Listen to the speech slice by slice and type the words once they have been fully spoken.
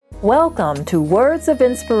Welcome to Words of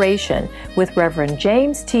Inspiration with Reverend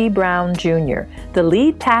James T. Brown Jr., the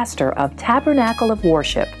lead pastor of Tabernacle of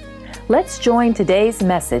Worship. Let's join today's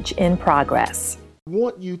message in progress. I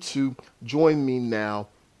want you to join me now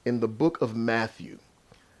in the book of Matthew,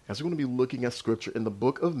 as we're going to be looking at scripture in the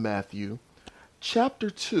book of Matthew,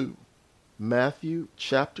 chapter 2. Matthew,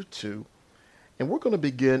 chapter 2, and we're going to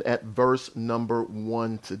begin at verse number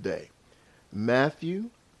 1 today.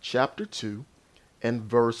 Matthew, chapter 2, and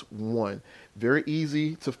verse 1. Very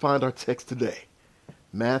easy to find our text today.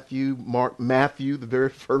 Matthew, the very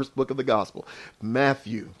first book of the gospel.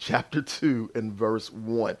 Matthew, chapter 2, and verse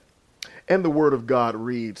 1. And the word of God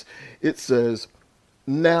reads, it says,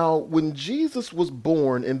 "Now when Jesus was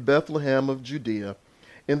born in Bethlehem of Judea,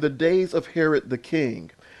 in the days of Herod the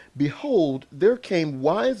king, behold, there came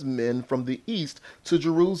wise men from the east to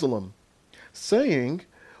Jerusalem, saying,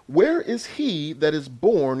 Where is he that is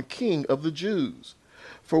born King of the Jews?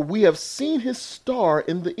 For we have seen his star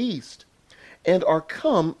in the east, and are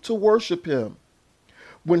come to worship him.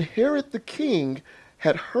 When Herod the king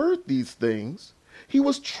had heard these things, he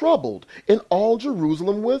was troubled, and all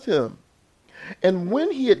Jerusalem with him. And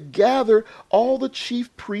when he had gathered all the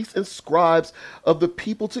chief priests and scribes of the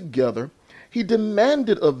people together, he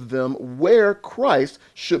demanded of them where Christ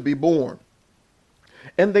should be born.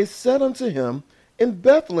 And they said unto him, In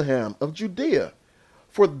Bethlehem of Judea,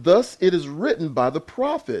 for thus it is written by the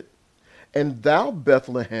prophet, And thou,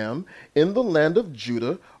 Bethlehem, in the land of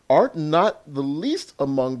Judah, art not the least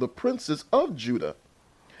among the princes of Judah.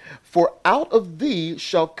 For out of thee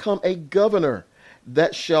shall come a governor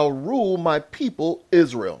that shall rule my people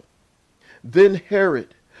Israel. Then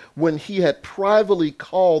Herod, when he had privately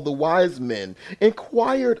called the wise men,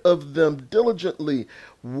 inquired of them diligently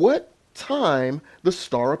what time the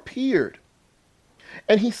star appeared.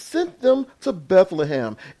 And he sent them to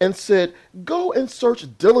Bethlehem and said, Go and search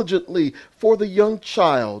diligently for the young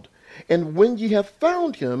child. And when ye have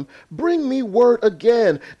found him, bring me word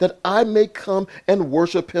again, that I may come and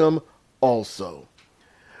worship him also."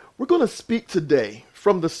 We're going to speak today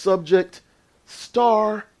from the subject,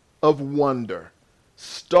 Star of Wonder.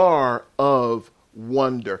 Star of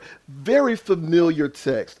Wonder. Very familiar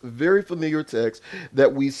text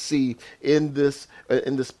that we see in this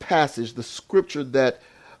passage, the scripture that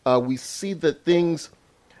we see that things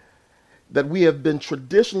that we have been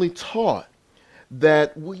traditionally taught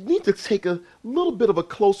that we need to take a little bit of a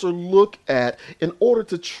closer look at in order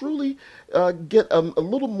to truly get a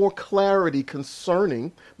little more clarity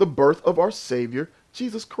concerning the birth of our Savior,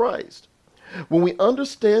 Jesus Christ. When we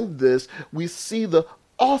understand this, we see the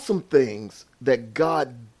awesome things that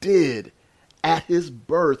God did at his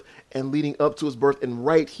birth and leading up to his birth and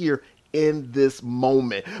right here in this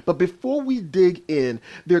moment. But before we dig in,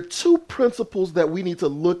 there are two principles that we need to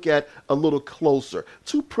look at a little closer.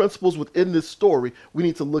 Two principles within this story we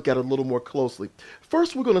need to look at a little more closely.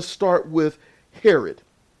 First, we're going to start with Herod.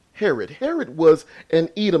 Herod was an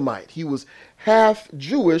Edomite. He was half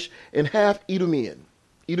Jewish and half Edomian.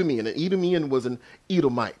 An Edomian was an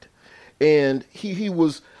Edomite. And he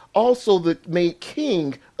was also made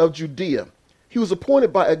king of Judea. He was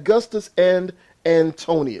appointed by Augustus and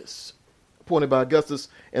Antonius. Appointed by Augustus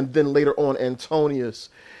and then later on Antonius.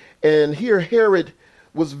 And here Herod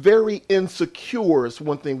was very insecure, is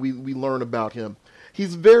one thing we learn about him.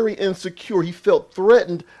 He's very insecure. He felt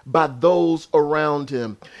threatened by those around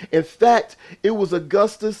him. In fact, it was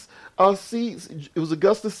Augustus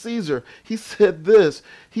Caesar. He said this.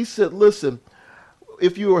 He said, listen,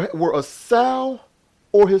 if you were a sow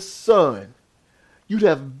or his son, you'd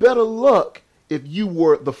have better luck if you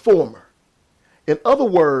were the former. In other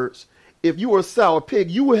words, if you were a sow or pig,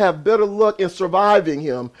 you would have better luck in surviving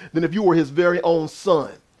him than if you were his very own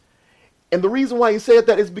son. And the reason why he said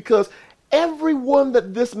that is because everyone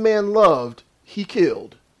that this man loved, he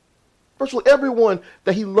killed. Virtually everyone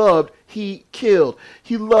that he loved, he killed.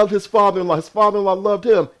 He loved his father-in-law. His father-in-law loved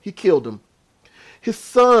him. He killed him. His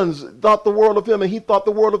sons thought the world of him, and he thought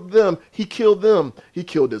the world of them. He killed them. He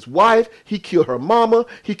killed his wife. He killed her mama.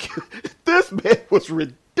 This man was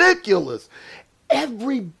ridiculous.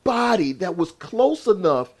 Everybody that was close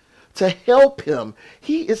enough to help him,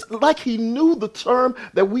 it's like he knew the term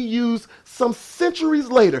that we use some centuries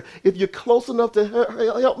later. If you're close enough to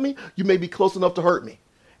help me, you may be close enough to hurt me.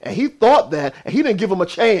 And he thought that, and he didn't give him a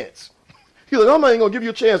chance. He's like, I'm not even going to give you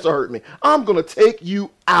a chance to hurt me. I'm going to take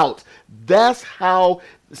you out. That's how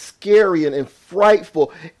scary and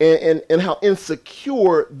frightful and how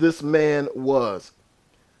insecure this man was.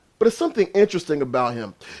 But it's something interesting about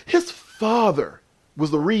him. His father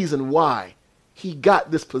was the reason why he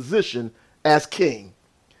got this position as king.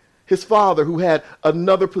 His father, who had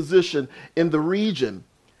another position in the region,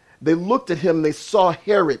 they looked at him, they saw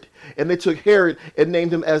Herod, and they took Herod and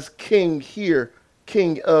named him as king here,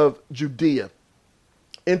 king of Judea.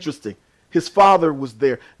 Interesting. His father was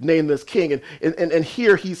there, named as king. And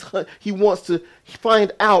here he wants to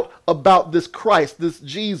find out about this Christ, this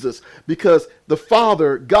Jesus, because the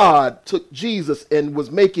Father, God, took Jesus and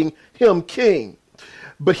was making him king.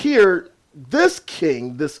 But here, this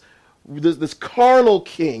king, this carnal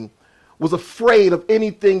king, was afraid of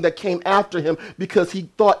anything that came after him because he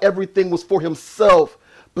thought everything was for himself.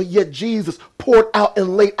 But yet Jesus poured out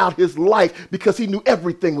and laid out his life because he knew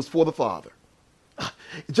everything was for the Father.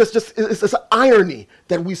 It's an irony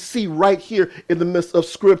that we see right here in the midst of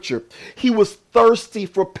Scripture. He was thirsty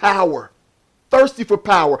for power,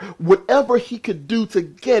 Whatever he could do to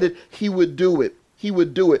get it, he would do it. He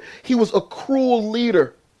was a cruel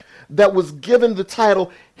leader that was given the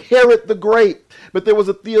title Herod the Great. But there was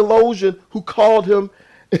a theologian who called him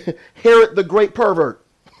Herod the Great Pervert.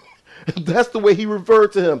 That's the way he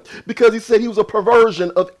referred to him, because he said he was a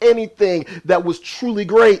perversion of anything that was truly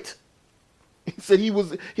great. He said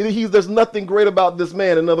there's nothing great about this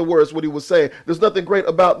man. In other words, what he was saying, there's nothing great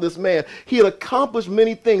about this man. He had accomplished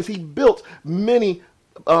many things. He built many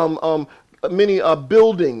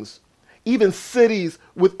buildings, even cities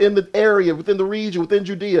within the area, within the region, within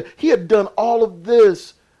Judea. He had done all of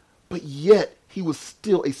this, but yet he was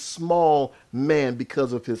still a small man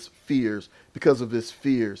because of his fears,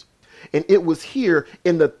 And it was here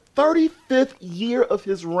in the 35th year of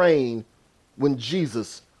his reign when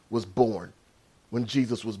Jesus was born.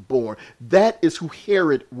 That is who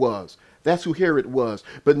Herod was.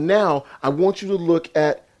 But now I want you to look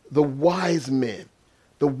at the wise men.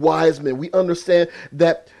 We understand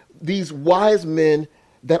that these wise men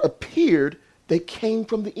that appeared, they came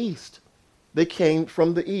from the east. The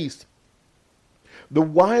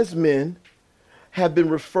wise men have been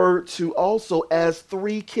referred to also as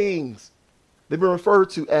three kings.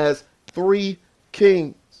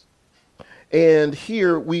 And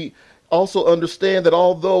here we also understand that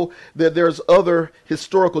although there's other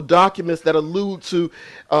historical documents that allude to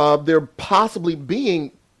there possibly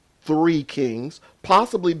being three kings,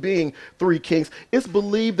 it's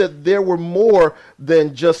believed that there were more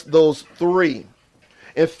than just those three.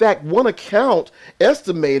 In fact, one account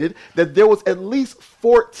estimated that there was at least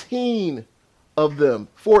 14 of them,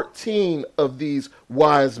 14 of these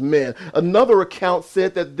wise men. Another account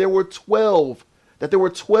said that there were 12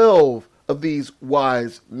 of these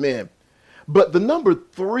wise men. But the number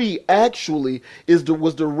 3 actually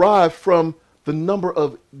was derived from the number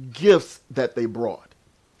of gifts that they brought.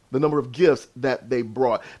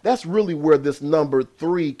 That's really where this number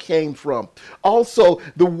 3 came from. Also,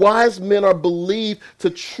 the wise men are believed to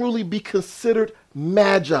truly be considered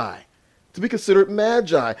magi.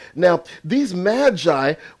 Now, these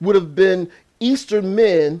magi would have been Eastern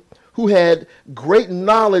men who had great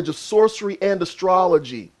knowledge of sorcery and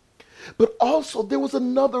astrology. But also there was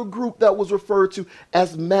another group that was referred to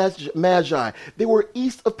as magi. They were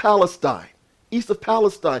east of Palestine.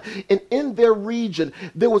 And in their region,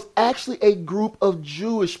 there was actually a group of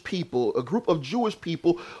Jewish people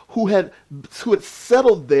who had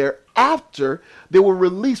settled there after they were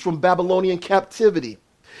released from Babylonian captivity.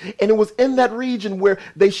 And it was in that region where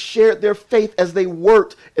they shared their faith as they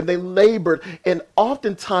worked and they labored. And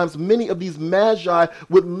oftentimes, many of these magi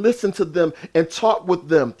would listen to them and talk with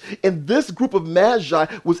them. And this group of magi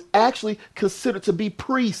was actually considered to be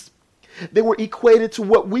priests. They were equated to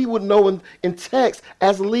what we would know in text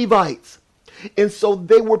as Levites. And so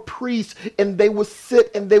they were priests, and they would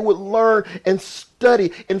sit and they would learn and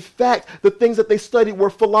study. In fact, the things that they studied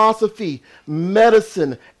were philosophy,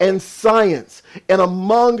 medicine, and science. And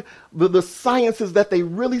among the sciences that they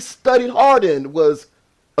really studied hard in was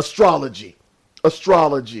astrology.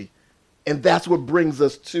 And that's what brings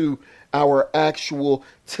us to our actual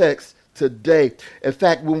text today. In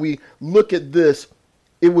fact, when we look at this,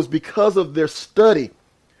 it was because of their study.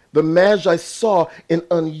 The Magi saw an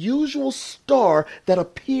unusual star that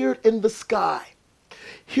appeared in the sky.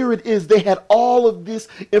 Here it is. They had all of this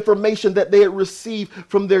information that they had received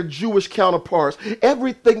from their Jewish counterparts.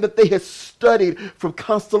 Everything that they had studied from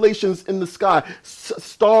constellations in the sky,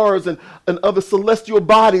 stars and other celestial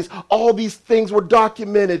bodies, all these things were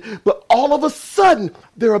documented. But all of a sudden,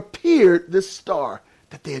 there appeared this star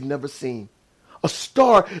that they had never seen. A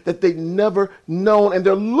star that they'd never known. And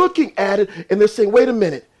they're looking at it and they're saying, wait a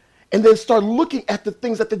minute. And then start looking at the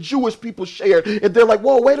things that the Jewish people shared. And they're like,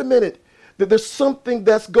 whoa, wait a minute. There's something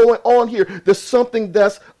that's going on here. There's something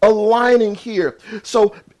that's aligning here.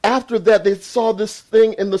 So after that, they saw this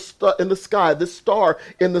thing in the sky, this star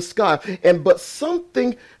in the sky. But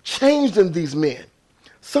something changed in these men.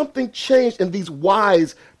 Something changed in these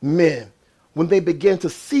wise men when they began to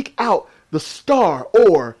seek out the star,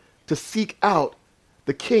 or to seek out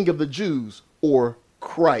the King of the Jews, or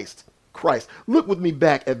Christ. Look with me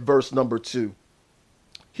back at verse number 2.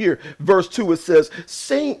 Here, verse 2, it says,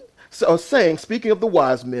 saying, speaking of the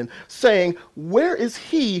wise men, saying, where is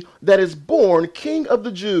he that is born King of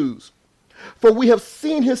the Jews? For we have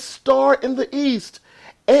seen his star in the east,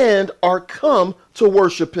 and are come to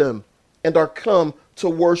worship him.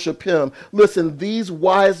 Listen, these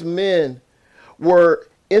wise men were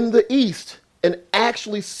in the east and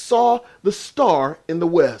actually saw the star in the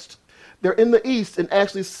west. They're in the east and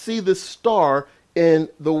actually see this star in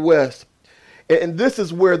the west. And this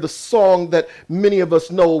is where the song that many of us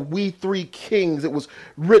know, We Three Kings, it was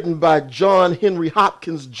written by John Henry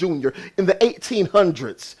Hopkins Jr. in the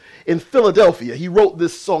 1800s in Philadelphia. He wrote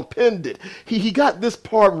this song, penned it. He got this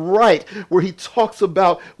part right where he talks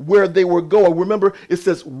about where they were going. Remember, it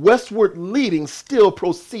says, westward leading, still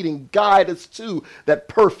proceeding, guide us to that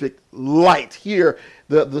perfect light. Here,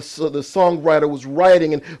 the songwriter was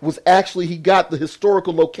writing, and was actually, he got the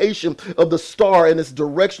historical location of the star and its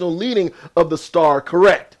directional leading of the star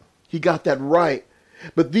correct. He got that right.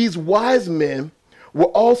 But these wise men were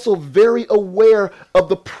also very aware of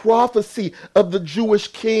the prophecy of the Jewish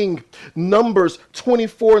king. Numbers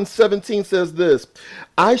 24:17 says this,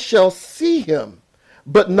 I shall see him,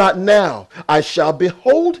 but not now. I shall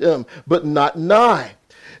behold him, but not nigh.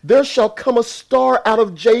 There shall come a star out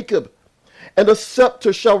of Jacob, and a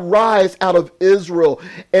scepter shall rise out of Israel,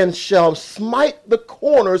 and shall smite the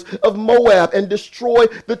corners of Moab, and destroy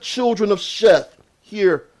the children of Sheth.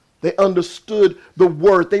 Here, they understood the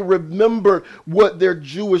word. They remembered what their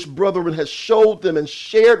Jewish brethren had showed them and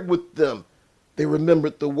shared with them. They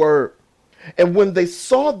remembered the word. And when they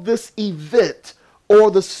saw this event, or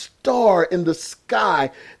the star in the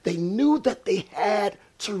sky, they knew that they had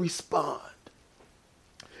to respond.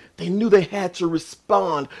 They knew they had to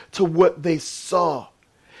respond to what they saw.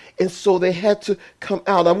 And so they had to come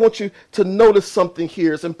out. I want you to notice something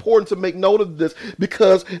here. It's important to make note of this,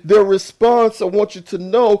 because their response, I want you to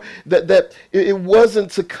know that it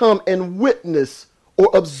wasn't to come and witness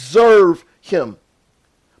or observe him.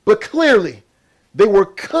 But clearly, they were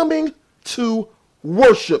coming to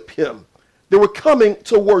worship him. They were coming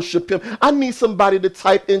to worship him. I need somebody to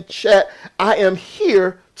type in chat, I am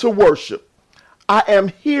here to worship. I am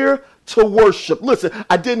here to worship. Listen,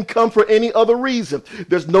 I didn't come for any other reason.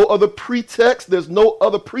 There's no other pretext. There's no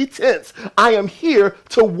other pretense. I am here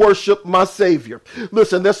to worship my Savior.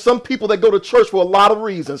 Listen, there's some people that go to church for a lot of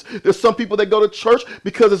reasons. There's some people that go to church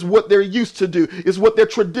because it's what they're used to do. It's what their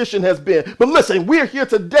tradition has been. But listen, we're here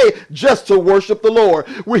today just to worship the Lord.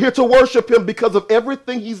 We're here to worship him because of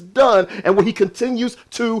everything he's done and what he continues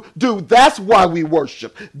to do. That's why we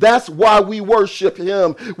worship. That's why we worship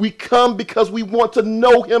him. We come because we want to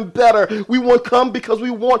know him better. We want to come because we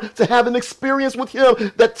want to have an experience with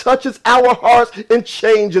him that touches our hearts and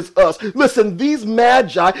changes us. Listen, these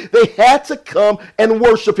magi, they had to come and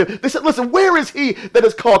worship him. They said, listen, where is he that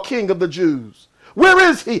is called King of the Jews? Where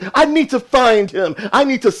is he? I need to find him. I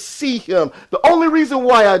need to see him. The only reason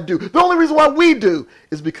why I do, the only reason why we do,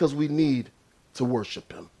 is because we need to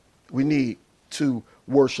worship him. We need to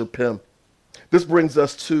worship him. This brings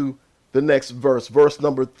us to the next verse, verse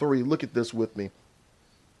number 3. Look at this with me.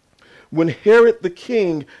 When Herod the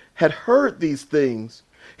king had heard these things,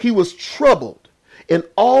 he was troubled, and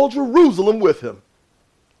all Jerusalem with him.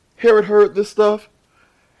 Herod heard this stuff,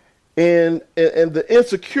 and the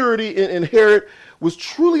insecurity in Herod was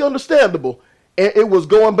truly understandable, and it was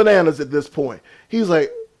going bananas at this point. He's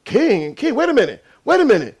like, king, wait a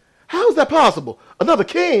minute. How is that possible? Another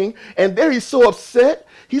king? And there he's so upset.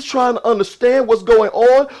 He's trying to understand what's going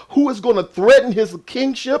on, who is going to threaten his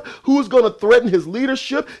kingship, who is going to threaten his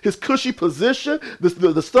leadership, his cushy position,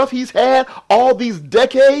 the stuff he's had all these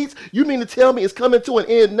decades. You mean to tell me it's coming to an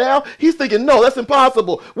end now? He's thinking, no, that's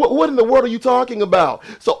impossible. What in the world are you talking about?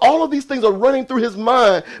 So all of these things are running through his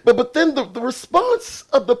mind. But then the response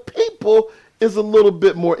of the people is a little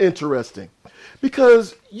bit more interesting,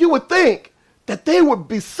 because you would think that they would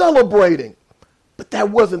be celebrating. But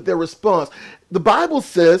that wasn't their response. The Bible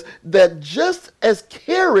says that just as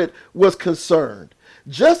Herod was concerned,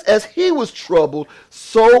 just as he was troubled,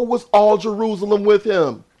 so was all Jerusalem with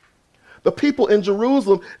him. The people in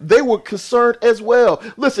Jerusalem, they were concerned as well.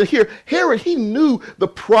 Listen here, Herod, he knew the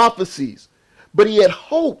prophecies, but he had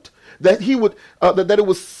hoped that he would that it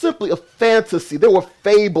was simply a fantasy. They were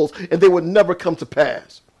fables, and they would never come to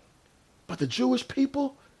pass. But the Jewish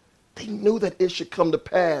people, they knew that it should come to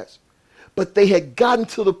pass. But they had gotten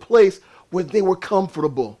to the place where they were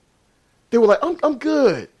comfortable. They were like, I'm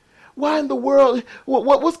good. Why in the world?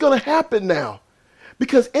 What's going to happen now?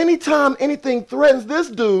 Because anytime anything threatens this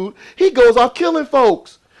dude, he goes off killing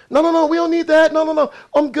folks. No, we don't need that. No,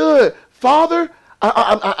 I'm good. Father,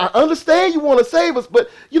 I understand you want to save us, but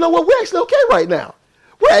you know what? We're actually okay right now.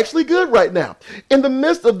 We're actually good right now. In the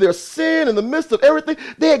midst of their sin, in the midst of everything,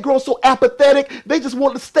 they had grown so apathetic, they just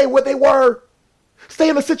wanted to stay where they were. Stay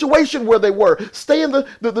in the situation where they were. Stay in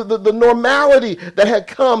the normality that had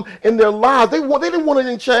come in their lives. They didn't want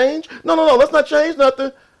anything change. No, let's not change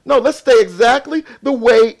nothing. No, let's stay exactly the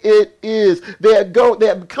way it is. They had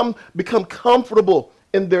become comfortable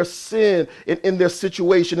in their sin, in their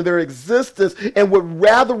situation, in their existence, and would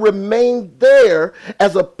rather remain there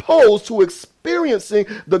as opposed to experiencing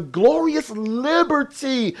the glorious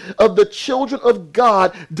liberty of the children of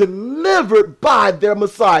God delivered by their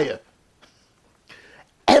Messiah.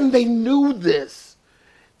 And they knew this.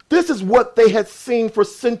 This is what they had seen for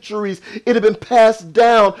centuries. It had been passed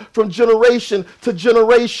down from generation to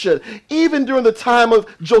generation. Even during the time of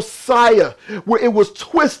Josiah, where it was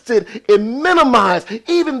twisted and minimized,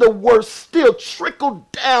 even the word still trickled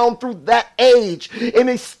down through that age. And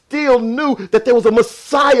they still knew that there was a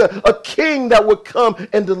Messiah, a king that would come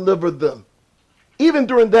and deliver them. Even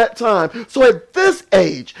during that time. So at this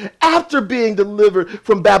age, after being delivered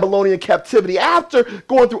from Babylonian captivity, after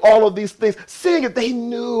going through all of these things, seeing it, they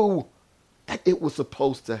knew that it was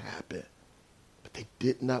supposed to happen. But they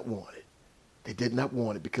did not want it. They did not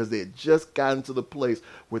want it because they had just gotten to the place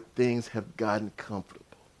where things have gotten comfortable.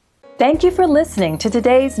 Thank you for listening to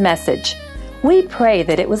today's message. We pray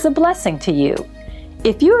that it was a blessing to you.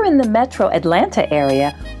 If you're in the metro Atlanta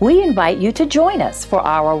area, we invite you to join us for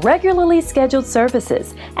our regularly scheduled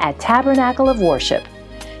services at Tabernacle of Worship.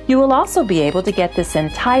 You will also be able to get this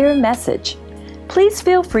entire message. Please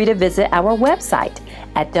feel free to visit our website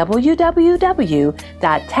at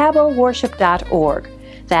www.taboworship.org.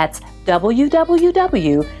 That's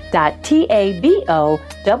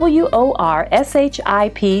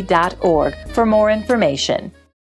www.taboworship.org for more information.